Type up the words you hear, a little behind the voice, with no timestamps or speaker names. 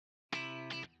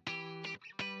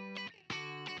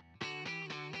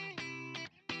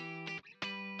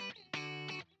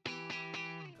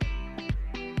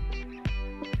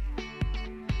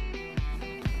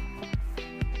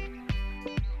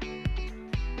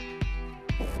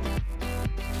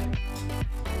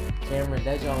Cameron,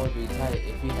 that joint would be tight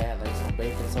if he had like some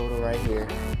baking soda right here.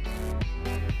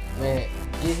 Man,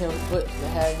 have him put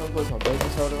some baking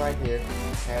soda right here.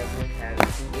 Have him have a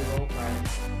two big old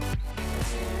pints, and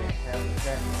then have the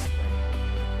crack.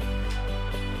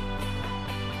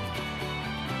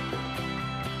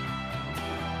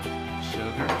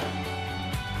 Sugar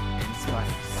and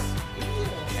spice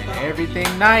and everything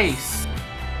nice.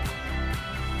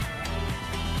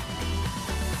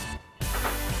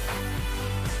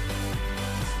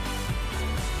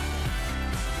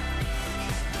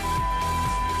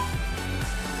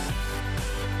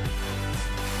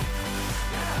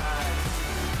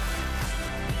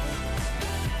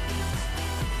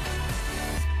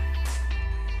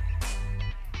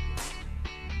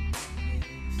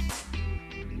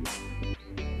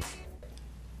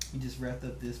 We just wrapped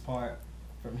up this part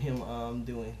from him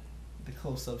doing the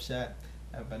close-up shot.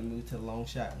 I'm about to move to the long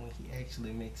shot when he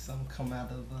actually makes something come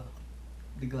out of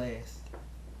the glass.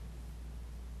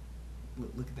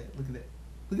 Look at that, look at that,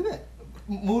 look at that.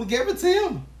 Move the camera to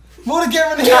him. Move the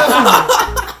camera to him.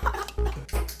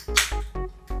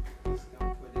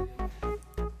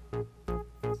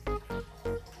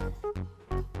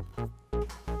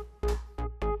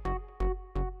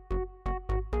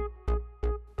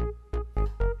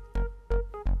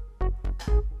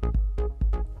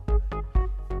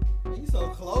 So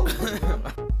close.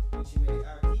 When she made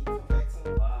our team come back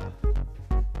so live.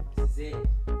 This is it.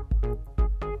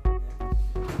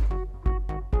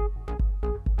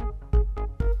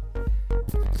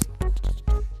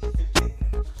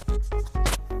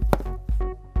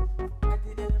 I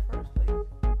did it in the first place.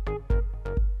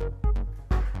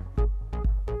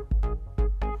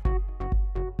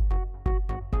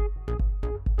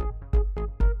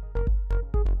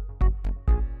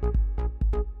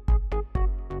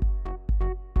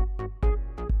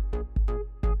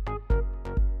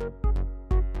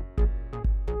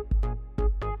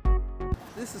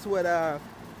 This is what our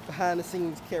behind the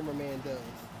scenes cameraman does.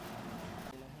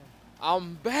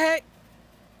 I'm back.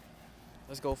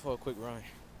 Let's go for a quick run.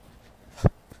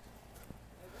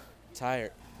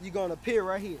 Tired. You're gonna appear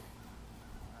right here.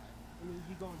 And then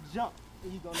you're gonna jump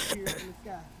and you're gonna appear in the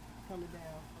sky coming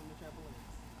down from the trampoline.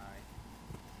 Alright.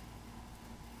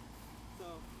 So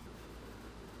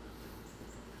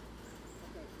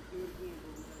okay, do it again,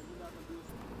 but we're not gonna do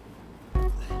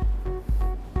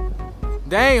it.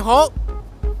 Dang, Hulk.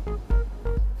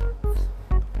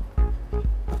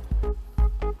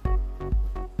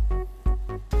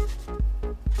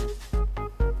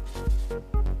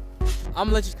 I'm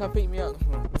gonna let you come pick me up.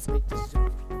 Come on, let's make this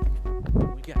jump.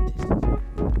 We got this.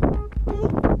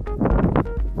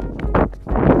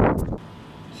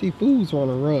 See, fools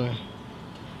wanna run.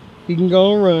 He can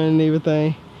go and run and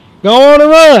everything. Go on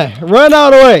and run! Run all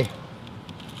the way!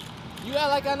 You act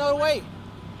like I know the way.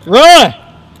 Run!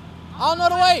 I don't know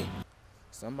the way.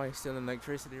 Somebody stealing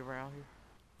electricity around here.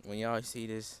 When y'all see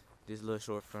this little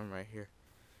short film right here,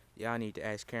 y'all need to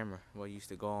ask camera what used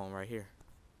to go on right here.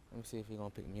 Let me see if he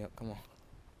gonna pick me up. Come on.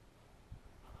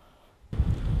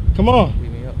 Come on. Pick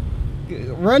me up.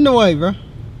 Run the way, bro.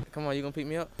 Come on, you gonna pick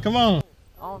me up? Come on.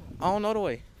 I don't know the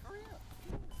way.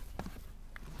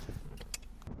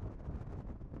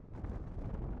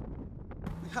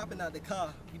 We hopping out the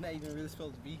car. We're not even really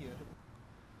supposed to be here.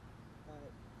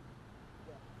 Alright.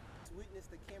 Yeah. To witness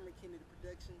the Cameron Kennedy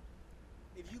production.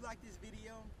 If you like this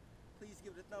video, please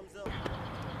give it a thumbs up.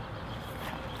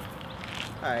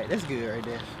 Alright, that's good right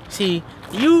there. See,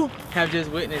 you have just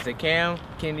witnessed a Cam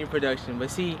Kennedy production, but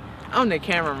see, I'm the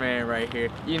cameraman right here.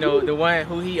 You know, the one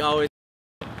who he always.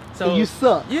 So you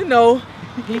suck. You know,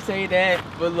 he say that,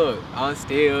 but look, I'm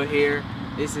still here.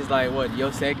 This is like what,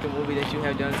 your second movie that you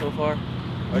have done so far,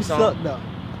 or You something? suck though.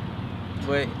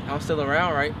 But I'm still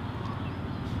around, right?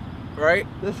 Right?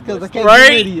 That's because I can't Right?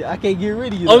 get rid of you. I can't get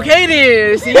rid of you. Though. Okay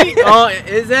then. See,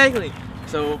 exactly.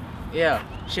 So yeah,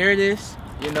 share this.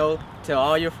 You know. Tell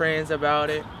all your friends about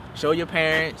it. Show your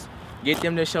parents. Get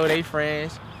them to show their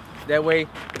friends. That way,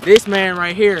 this man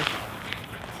right here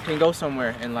can go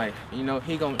somewhere in life. You know,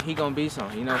 he gonna be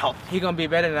something. You know, he gonna be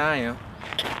better than I am.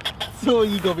 So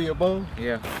you gonna be a bum?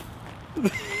 Yeah.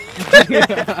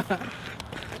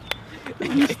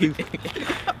 You stupid.